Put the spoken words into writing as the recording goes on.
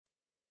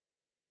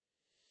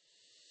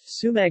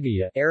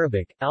Sumaghiyyeh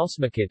Arabic,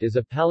 alsmakit is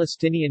a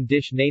Palestinian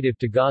dish native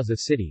to Gaza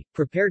City,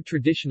 prepared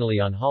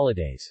traditionally on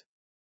holidays.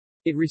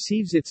 It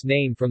receives its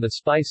name from the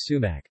spice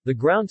sumac. The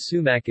ground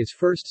sumac is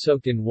first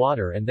soaked in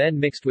water and then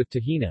mixed with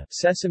tahina,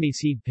 sesame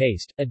seed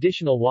paste,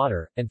 additional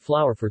water, and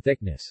flour for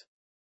thickness.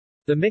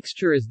 The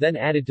mixture is then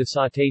added to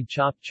sautéed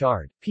chopped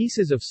chard,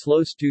 pieces of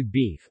slow-stewed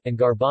beef, and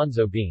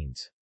garbanzo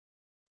beans.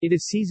 It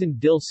is seasoned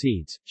dill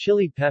seeds,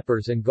 chili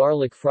peppers and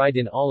garlic fried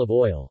in olive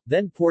oil,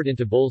 then poured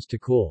into bowls to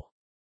cool.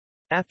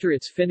 After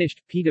it's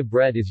finished, pita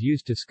bread is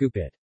used to scoop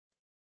it.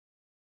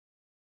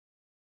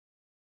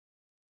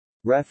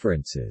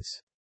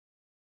 References.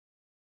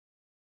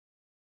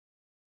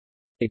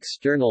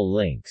 External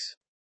links.